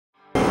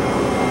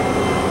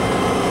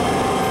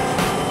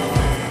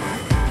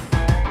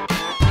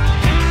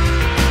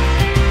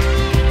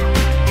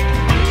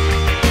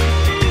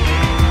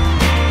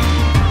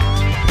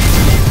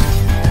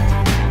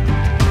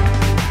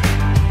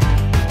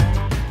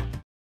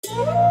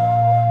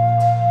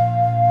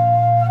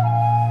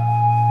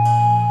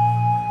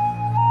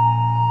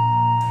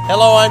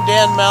Hello, I'm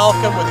Dan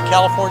Malcolm with the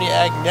California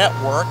Ag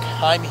Network.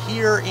 I'm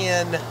here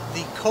in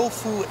the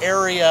Kofu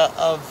area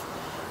of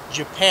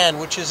Japan,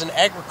 which is an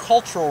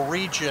agricultural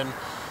region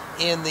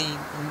in the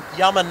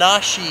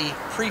Yamanashi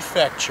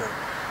prefecture.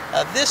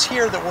 This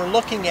here that we're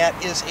looking at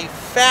is a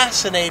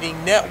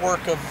fascinating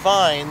network of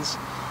vines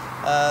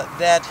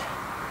that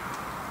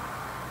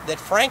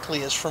frankly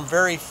is from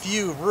very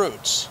few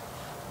roots.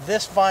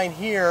 This vine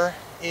here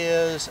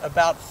is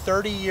about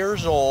 30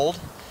 years old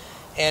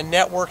and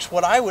networks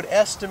what I would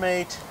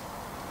estimate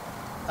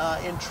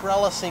in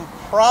trellising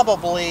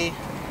probably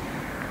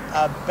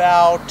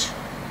about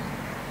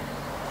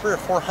 300 or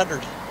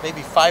 400,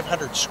 maybe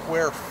 500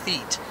 square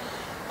feet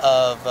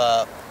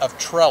of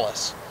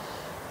trellis.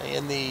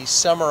 In the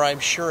summer,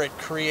 I'm sure it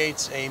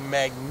creates a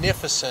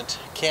magnificent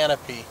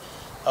canopy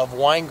of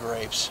wine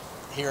grapes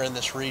here in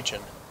this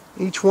region.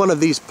 Each one of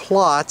these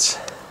plots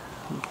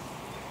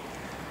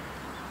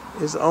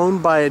is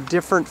owned by a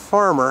different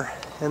farmer,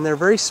 and they're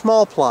very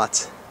small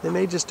plots. They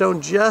may just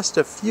own just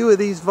a few of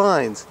these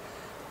vines,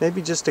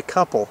 maybe just a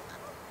couple.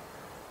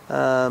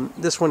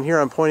 This one here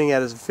I'm pointing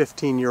at is a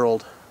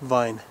 15-year-old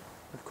vine.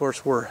 Of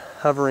course, we're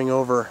hovering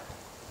over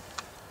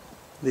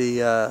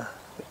the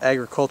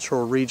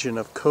agricultural region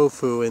of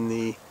Kofu in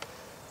the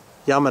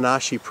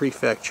Yamanashi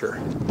prefecture.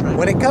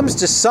 When it comes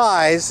to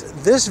size,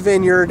 this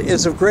vineyard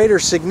is of greater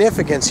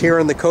significance here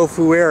in the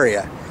Kofu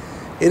area.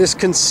 It is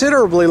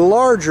considerably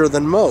larger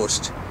than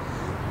most.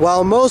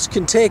 While most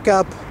can take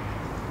up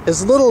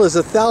as little as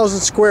 1,000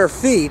 square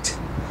feet,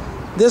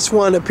 this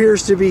one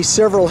appears to be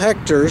several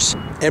hectares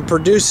and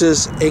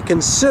produces a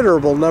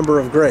considerable number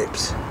of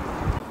grapes.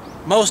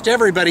 Most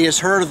everybody has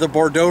heard of the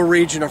Bordeaux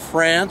region of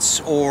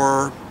France,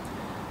 or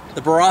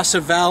the Barossa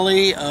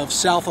Valley of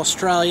South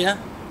Australia,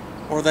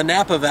 or the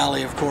Napa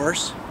Valley, of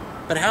course.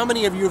 But how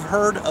many of you have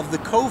heard of the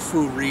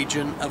Kofu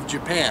region of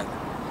Japan?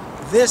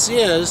 This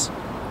is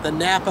the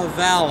Napa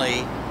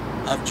Valley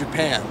of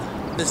Japan.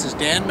 This is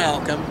Dan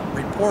Malcolm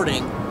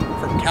reporting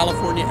from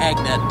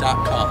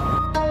CaliforniaAgNet.com.